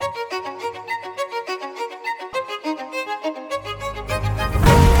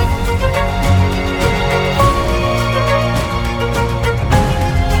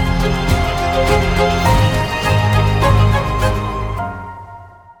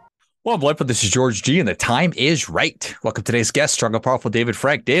Well, Bloodfoot, this is George G, and the time is right. Welcome to today's guest, strong and powerful David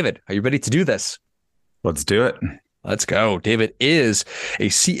Frank. David, are you ready to do this? Let's do it. Let's go. David is a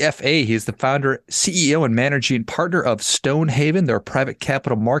CFA. He is the founder, CEO, and managing partner of Stonehaven, their private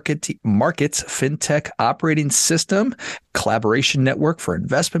capital markets fintech operating system, collaboration network for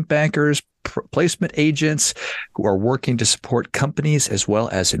investment bankers, placement agents who are working to support companies as well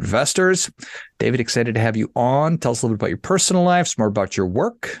as investors. David, excited to have you on. Tell us a little bit about your personal life, some more about your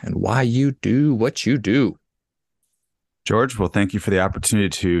work, and why you do what you do. George, well, thank you for the opportunity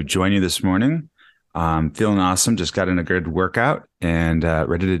to join you this morning. Feeling awesome. Just got in a good workout and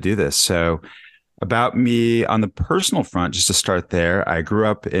ready to do this. So about me on the personal front, just to start there, I grew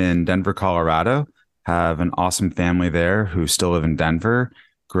up in Denver, Colorado, have an awesome family there who still live in Denver.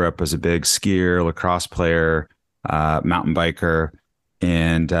 Grew up as a big skier, lacrosse player, mountain biker,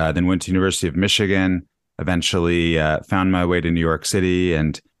 and then went to University of Michigan, eventually found my way to New York City.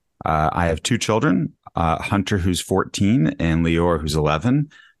 And I have two children, Hunter, who's 14, and Leor, who's 11.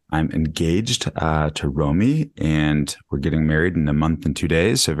 I'm engaged to Romy, and we're getting married in a month and 2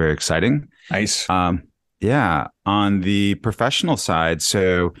 days. So very exciting. Nice. Yeah. On the professional side,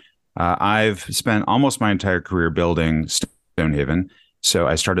 so I've spent almost my entire career building Stonehaven. So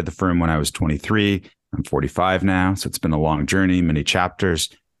I started the firm when I was 23. I'm 45 now. So it's been a long journey, many chapters.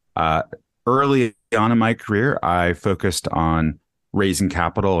 Early on in my career, I focused on raising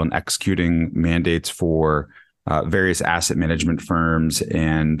capital and executing mandates for various asset management firms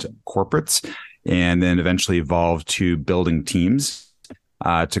and corporates, and then eventually evolved to building teams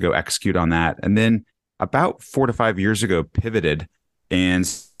to go execute on that. And then about 4 to 5 years ago, pivoted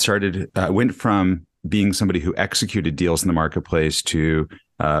and went from being somebody who executed deals in the marketplace to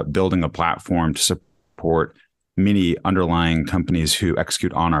building a platform to support many underlying companies who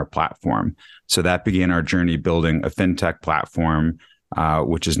execute on our platform. So that began our journey building a fintech platform,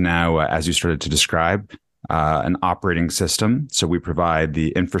 which is now, as you started to describe, an operating system. So we provide the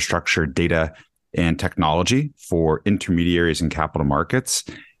infrastructure, data, and technology for intermediaries in capital markets.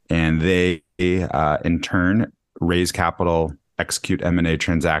 And they, in turn, raise capital, execute M&A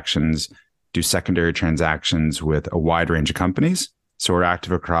transactions, do secondary transactions with a wide range of companies. So we're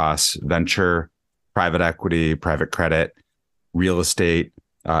active across venture, private equity, private credit, real estate,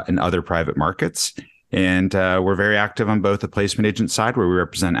 and other private markets. And we're very active on both the placement agent side, where we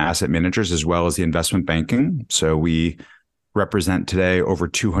represent asset managers, as well as the investment banking. So we represent today over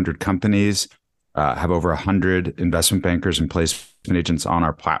 200 companies, have over 100 investment bankers and placement agents on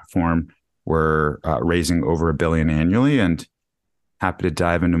our platform. We're raising over $1 billion annually, and happy to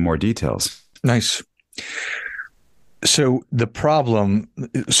dive into more details. Nice. So the problem,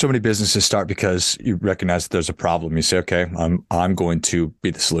 so many businesses start because you recognize that there's a problem. You say, okay, I'm going to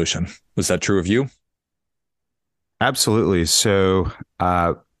be the solution. Was that true of you? Absolutely. So,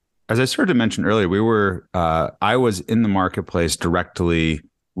 as I started to mention earlier, I was in the marketplace directly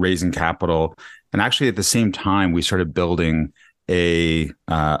raising capital. And actually at the same time, we started building a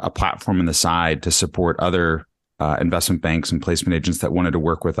platform on the side to support other investment banks and placement agents that wanted to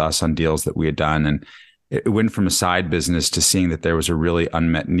work with us on deals that we had done. And it went from a side business to seeing that there was a really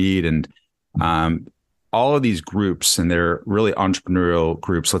unmet need. And all of these groups, and they're really entrepreneurial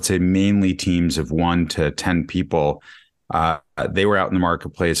groups, let's say mainly teams of 1 to 10 people, they were out in the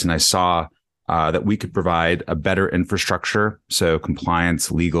marketplace, and I saw that we could provide a better infrastructure. So compliance,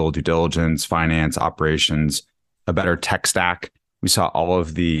 legal, due diligence, finance, operations, a better tech stack. We saw all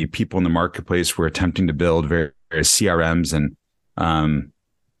of the people in the marketplace were attempting to build various CRMs and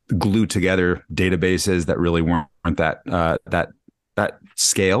glue together databases that really weren't that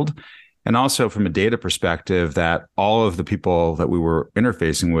scaled. And also from a data perspective, that all of the people that we were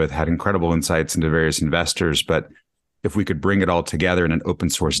interfacing with had incredible insights into various investors. But if we could bring it all together in an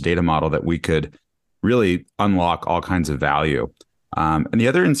open source data model, that we could really unlock all kinds of value. And the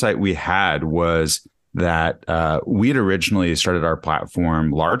other insight we had was that we had originally started our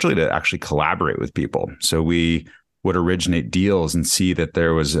platform largely to actually collaborate with people. So we would originate deals and see that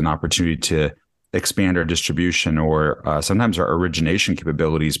there was an opportunity to expand our distribution or sometimes our origination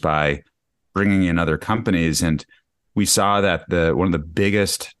capabilities by bringing in other companies. And we saw that one of the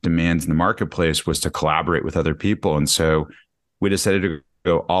biggest demands in the marketplace was to collaborate with other people. And so we decided to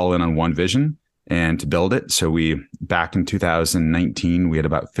go all in on one vision and to build it. So back in 2019, we had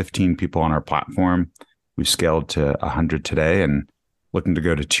about 15 people on our platform. We've scaled to 100 today and looking to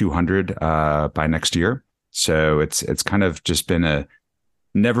go to 200 by next year. So it's kind of just been a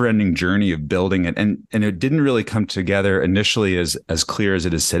never-ending journey of building it. And it didn't really come together initially as clear as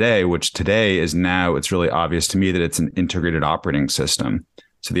it is today, which today is now, it's really obvious to me that it's an integrated operating system.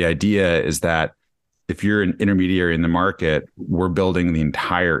 So the idea is that if you're an intermediary in the market, we're building the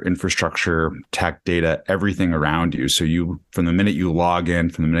entire infrastructure, tech, data, everything around you. So from the minute you log in,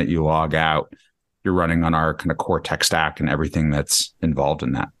 from the minute you log out, you're running on our kind of core tech stack and everything that's involved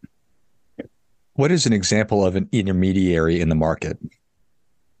in that. What is an example of an intermediary in the market?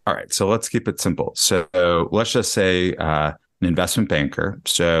 All right, so let's keep it simple. So let's just say an investment banker.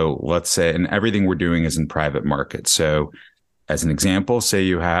 So let's say, and everything we're doing is in private markets. So as an example, say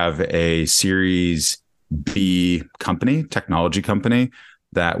you have a Series B company, technology company,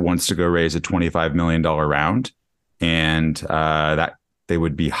 that wants to go raise a $25 million round, and that they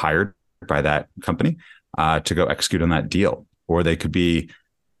would be hired by that company to go execute on that deal. Or they could be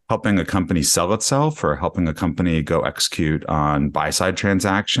helping a company sell itself, or helping a company go execute on buy-side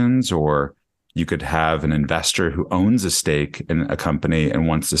transactions, or you could have an investor who owns a stake in a company and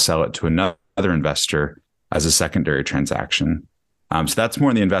wants to sell it to another investor as a secondary transaction. So that's more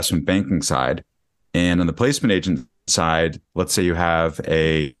on the investment banking side. And on the placement agent side, let's say you have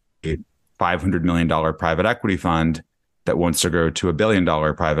a $500 million private equity fund that wants to grow to $1 billion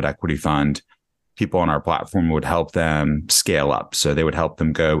private equity fund. People on our platform would help them scale up. So they would help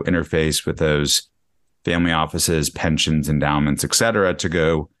them go interface with those family offices, pensions, endowments, et cetera, to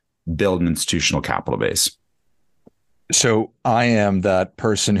go build an institutional capital base. So I am that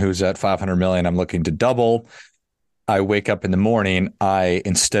person who's at 500 million. I'm looking to double. I wake up in the morning.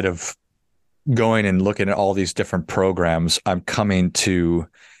 Instead of going and looking at all these different programs, I'm coming to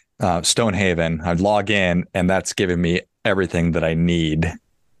Stonehaven. I log in, and that's giving me everything that I need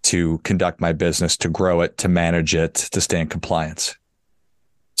to conduct my business, to grow it, to manage it, to stay in compliance.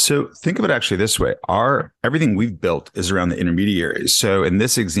 So think of it actually this way. Everything we've built is around the intermediaries. So in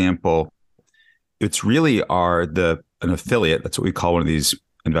this example, it's really an affiliate. That's what we call one of these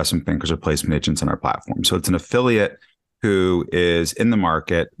investment bankers or placement agents on our platform. So it's an affiliate who is in the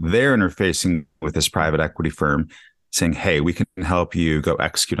market. They're interfacing with this private equity firm saying, hey, we can help you go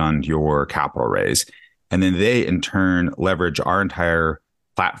execute on your capital raise. And then they in turn leverage our entire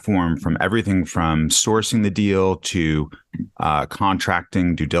platform, from everything from sourcing the deal to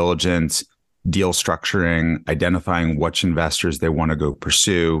contracting, due diligence, deal structuring, identifying which investors they want to go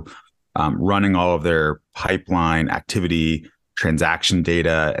pursue, running all of their pipeline activity, transaction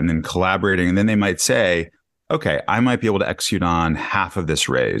data, and then collaborating. And then they might say, okay, I might be able to execute on half of this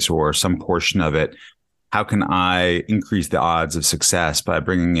raise or some portion of it. How can I increase the odds of success by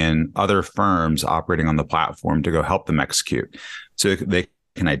bringing in other firms operating on the platform to go help them execute? So they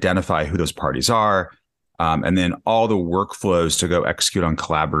can identify who those parties are, and then all the workflows to go execute on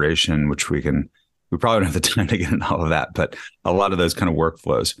collaboration, which we probably don't have the time to get into all of that, but a lot of those kind of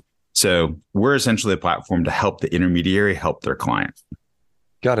workflows. So we're essentially a platform to help the intermediary help their client.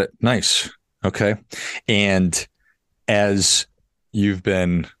 Got it. Nice. Okay. And as you've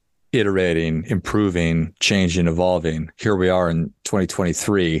been iterating, improving, changing, evolving, here we are in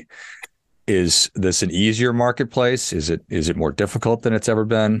 2023. Is this an easier marketplace? Is it more difficult than it's ever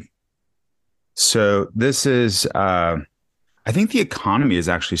been? So this is, I think the economy is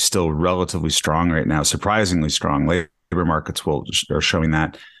actually still relatively strong right now, surprisingly strong. Labor markets are showing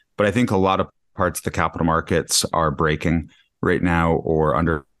that. But I think a lot of parts of the capital markets are breaking right now, or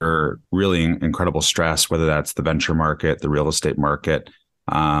under really incredible stress, whether that's the venture market, the real estate market,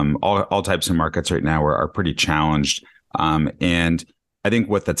 all types of markets right now are pretty challenged. And I think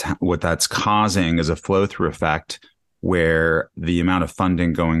what that's causing is a flow through effect, where the amount of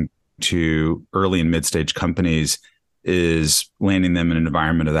funding going to early and mid stage companies is landing them in an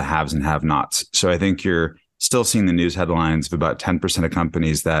environment of the haves and have nots. So I think you're still seeing the news headlines of about 10% of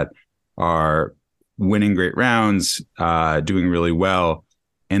companies that are winning great rounds, doing really well.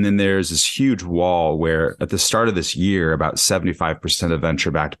 And then there's this huge wall where at the start of this year, about 75% of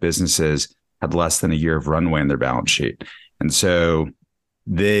venture-backed businesses had less than a year of runway in their balance sheet. And so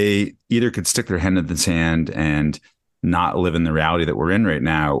they either could stick their head in the sand and not live in the reality that we're in right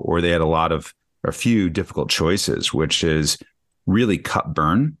now, or they had a few difficult choices, which is really cut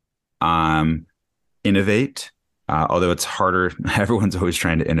burn, innovate, although it's harder. Everyone's always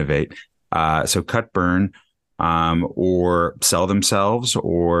trying to innovate. So cut burn, or sell themselves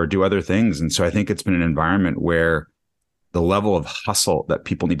or do other things. And so I think it's been an environment where the level of hustle that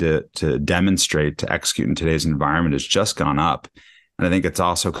people need to demonstrate to execute in today's environment has just gone up. And I think it's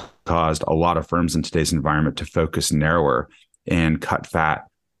also caused a lot of firms in today's environment to focus narrower and cut fat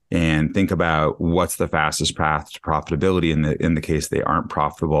and think about what's the fastest path to profitability in the case they aren't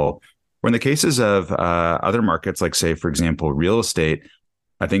profitable. Or in the cases of other markets, like say, for example, real estate,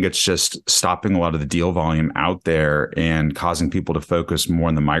 I think it's just stopping a lot of the deal volume out there and causing people to focus more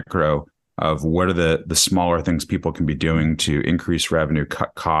on the micro of what are the smaller things people can be doing to increase revenue,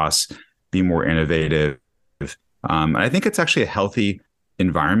 cut costs, be more innovative. And I think it's actually a healthy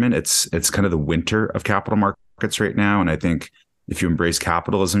environment. It's kind of the winter of capital markets right now. And I think if you embrace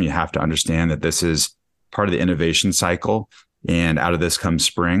capitalism, you have to understand that this is part of the innovation cycle, and out of this comes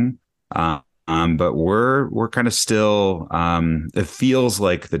spring. But we're kind of still, it feels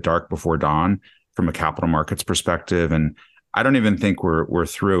like the dark before dawn from a capital markets perspective. And I don't even think we're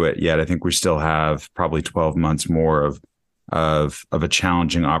through it yet. I think we still have probably 12 months more of a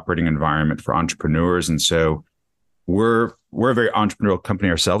challenging operating environment for entrepreneurs. And so we're a very entrepreneurial company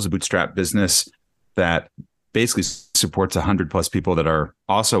ourselves, a bootstrap business that basically supports 100+ people that are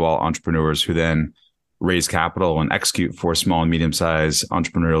also all entrepreneurs who then raise capital and execute for small and medium-sized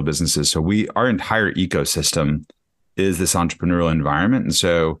entrepreneurial businesses. So our entire ecosystem is this entrepreneurial environment. And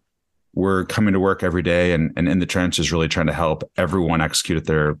so we're coming to work every day and in the trenches really trying to help everyone execute at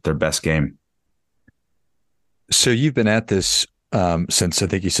their best game. So you've been at this since, I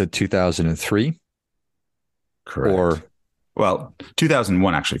think you said 2003? Correct. Or well,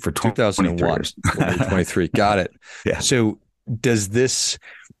 2001 actually, for 2001. 23. Got it. Yeah. So does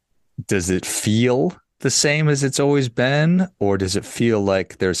it feel the same as it's always been, or does it feel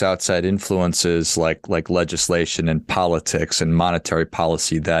like there's outside influences like legislation and politics and monetary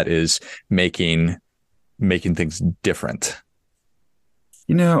policy that is making things different?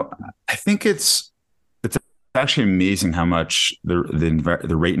 I think it's actually amazing how much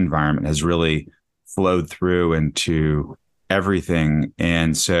the rate environment has really flowed through into everything.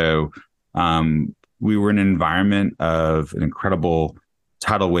 And so we were in an environment of an incredible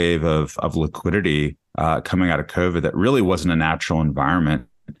tidal wave of liquidity coming out of COVID that really wasn't a natural environment.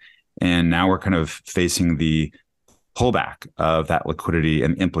 And now we're kind of facing the pullback of that liquidity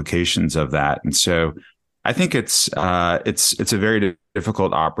and implications of that. And so I think it's a very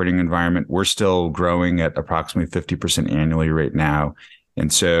difficult operating environment. We're still growing at approximately 50% annually right now.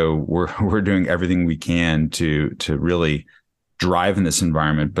 And so we're doing everything we can to really drive in this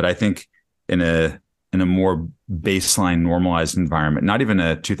environment. But I think in a more baseline normalized environment, not even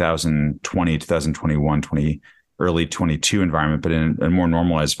a 2020, 2021, early 22 environment, but in a more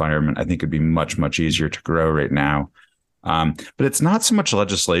normalized environment, I think it'd be much, much easier to grow right now. But it's not so much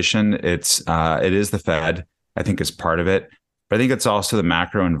legislation. It is the Fed, I think, is part of it. But I think it's also the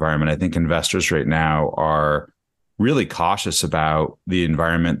macro environment. I think investors right now are really cautious about the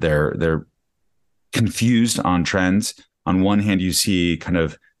environment. They're confused on trends. On one hand, you see kind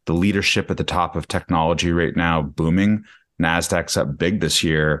of the leadership at the top of technology right now booming. NASDAQ's up big this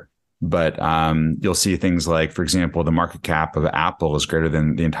year, but you'll see things like, for example, the market cap of Apple is greater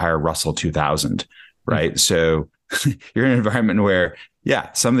than the entire Russell 2000, right? Mm-hmm. So you're in an environment where,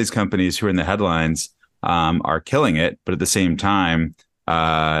 some of these companies who are in the headlines are killing it, but at the same time,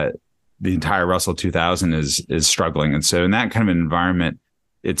 the entire Russell 2000 is struggling. And so in that kind of an environment,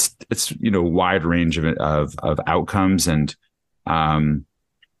 it's a wide range of outcomes. And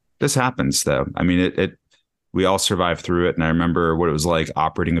this happens though. I mean, we all survived through it. And I remember what it was like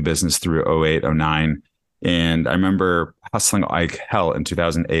operating a business through 08, 09. And I remember hustling like hell in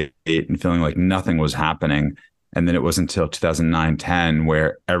 2008 and feeling like nothing was happening. And then it wasn't until 2009, 10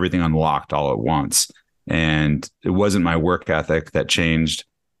 where everything unlocked all at once. And it wasn't my work ethic that changed,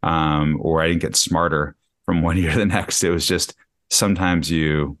 or I didn't get smarter from one year to the next. It was just sometimes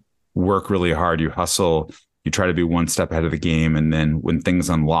you work really hard, you hustle, you try to be one step ahead of the game. And then when things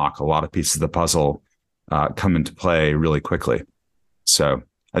unlock, a lot of pieces of the puzzle come into play really quickly. So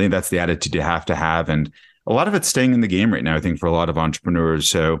I think that's the attitude you have to have. And a lot of it's staying in the game right now, I think, for a lot of entrepreneurs.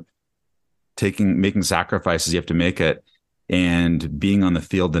 So making sacrifices, you have to make it. And being on the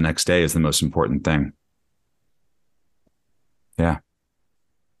field the next day is the most important thing. Yeah.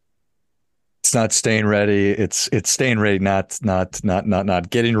 It's not staying ready. It's staying ready, not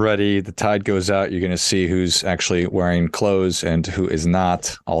getting ready. The tide goes out. You're going to see who's actually wearing clothes and who is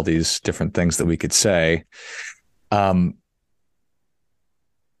not. All these different things that we could say. And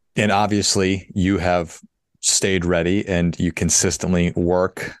obviously, you have stayed ready and you consistently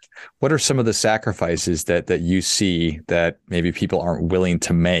work. What are some of the sacrifices that you see that maybe people aren't willing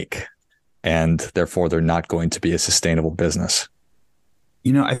to make, and therefore they're not going to be a sustainable business?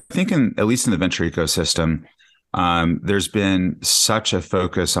 I think at least in the venture ecosystem, there's been such a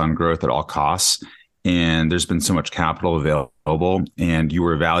focus on growth at all costs, and there's been so much capital available, and you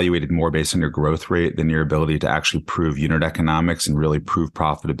were evaluated more based on your growth rate than your ability to actually prove unit economics and really prove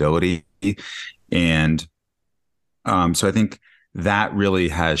profitability. And so I think that really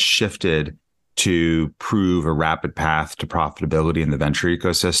has shifted to prove a rapid path to profitability in the venture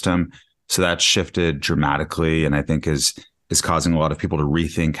ecosystem. So that's shifted dramatically, and I think is causing a lot of people to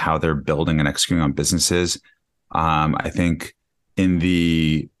rethink how they're building and executing on businesses. I think in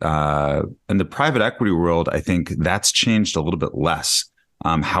the private equity world, I think that's changed a little bit less.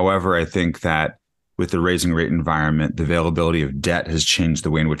 However, I think that with the raising rate environment, the availability of debt has changed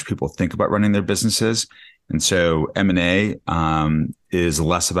the way in which people think about running their businesses. And so M&A is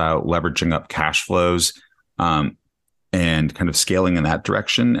less about leveraging up cash flows and kind of scaling in that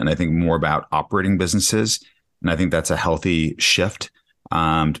direction. And I think more about operating businesses. And I think that's a healthy shift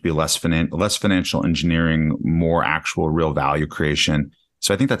to be less financial engineering, more actual real value creation.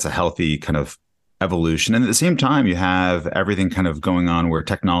 So I think that's a healthy kind of evolution. And at the same time, you have everything kind of going on where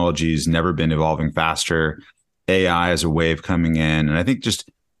technology's never been evolving faster. AI is a wave coming in. And I think just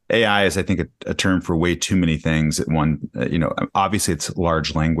AI is, I think, a term for way too many things at one. Obviously it's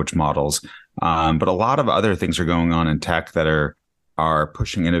large language models, but a lot of other things are going on in tech that are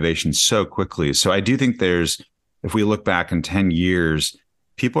pushing innovation so quickly. So I do think if we look back in 10 years,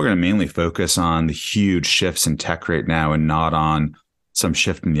 people are going to mainly focus on the huge shifts in tech right now and not on some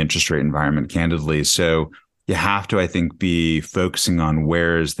shift in the interest rate environment, candidly. So you have to, I think, be focusing on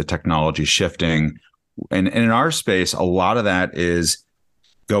where is the technology shifting. And in our space, a lot of that is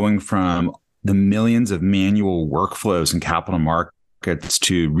going from the millions of manual workflows in capital markets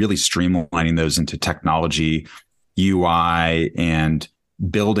to really streamlining those into technology, UI, and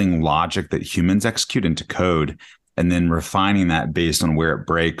building logic that humans execute into code, and then refining that based on where it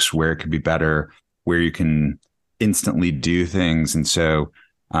breaks, where it could be better, where you can instantly do things. And so,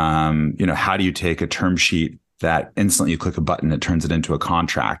 how do you take a term sheet that instantly you click a button, it turns it into a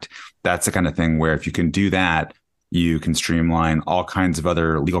contract? That's the kind of thing where if you can do that, you can streamline all kinds of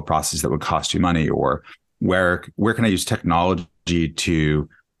other legal processes that would cost you money. Or where can I use technology to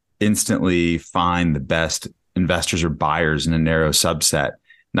instantly find the best investors or buyers in a narrow subset,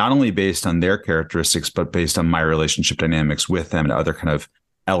 not only based on their characteristics, but based on my relationship dynamics with them and other kind of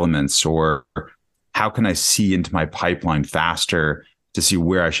elements? Or how can I see into my pipeline faster to see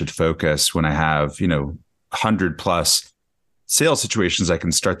where I should focus when I have, 100 plus sales situations I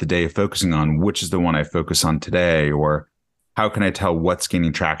can start the day focusing on? Which is the one I focus on today? Or how can I tell what's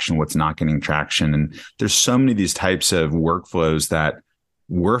gaining traction, what's not gaining traction? And there's so many of these types of workflows that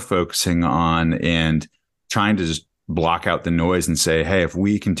we're focusing on and trying to just block out the noise and say, hey, if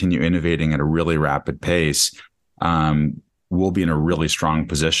we continue innovating at a really rapid pace, we'll be in a really strong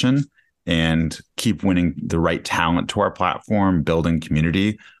position and keep winning the right talent to our platform, building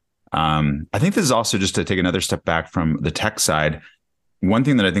community. I think this is also, just to take another step back from the tech side, one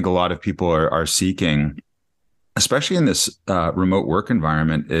thing that I think a lot of people are seeking, especially in this remote work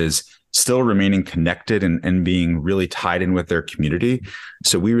environment, is still remaining connected and being really tied in with their community.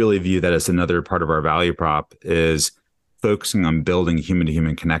 So we really view that as another part of our value prop, is focusing on building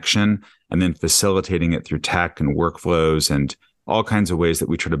human-to-human connection and then facilitating it through tech and workflows and all kinds of ways that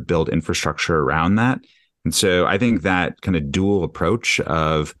we try to build infrastructure around that. And so I think that kind of dual approach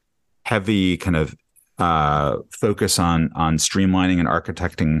of heavy kind of focus on streamlining and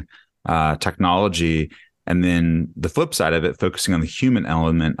architecting technology, and then the flip side of it, focusing on the human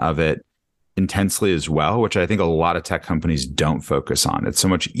element of it intensely as well, which I think a lot of tech companies don't focus on. It's so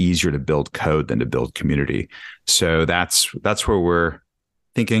much easier to build code than to build community. So that's where we're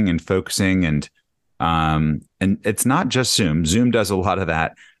thinking and focusing. And it's not just Zoom. Zoom does a lot of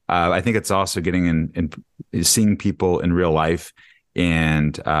that. I think it's also getting in and seeing people in real life.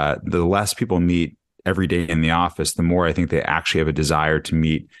 And the less people meet every day in the office, the more I think they actually have a desire to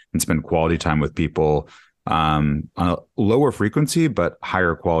meet and spend quality time with people on a lower frequency, but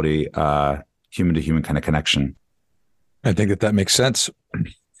higher quality human to human kind of connection. I think that makes sense.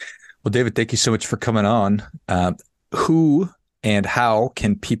 Well, David, thank you so much for coming on. Who and how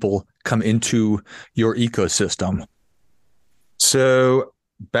can people come into your ecosystem? So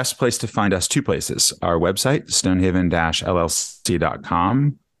best place to find us, two places: our website,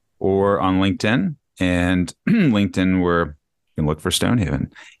 stonehaven-llc.com, or on LinkedIn. And LinkedIn, you can look for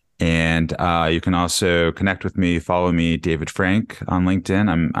Stonehaven. And you can also connect with me, follow me, David Frank, on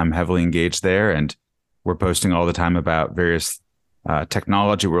LinkedIn. I'm heavily engaged there, and we're posting all the time about various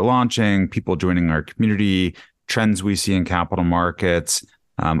technology we're launching, people joining our community, trends we see in capital markets,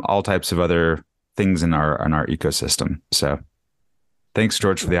 all types of other things in our ecosystem. So thanks,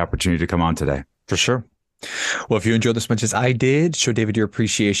 George, for the opportunity to come on today. For sure. Well, if you enjoyed this as much as I did, show David your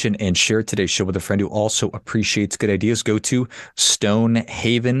appreciation and share today's show with a friend who also appreciates good ideas. Go to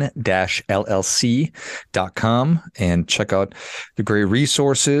stonehaven-llc.com and check out the great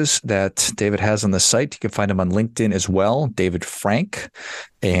resources that David has on the site. You can find him on LinkedIn as well, David Frank,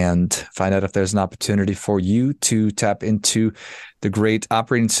 and find out if there's an opportunity for you to tap into the great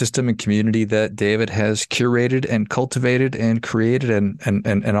operating system and community that David has curated and cultivated and created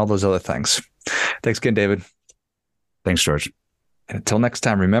and all those other things. Thanks again, David. Thanks, George. And until next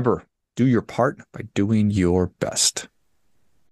time, remember, do your part by doing your best.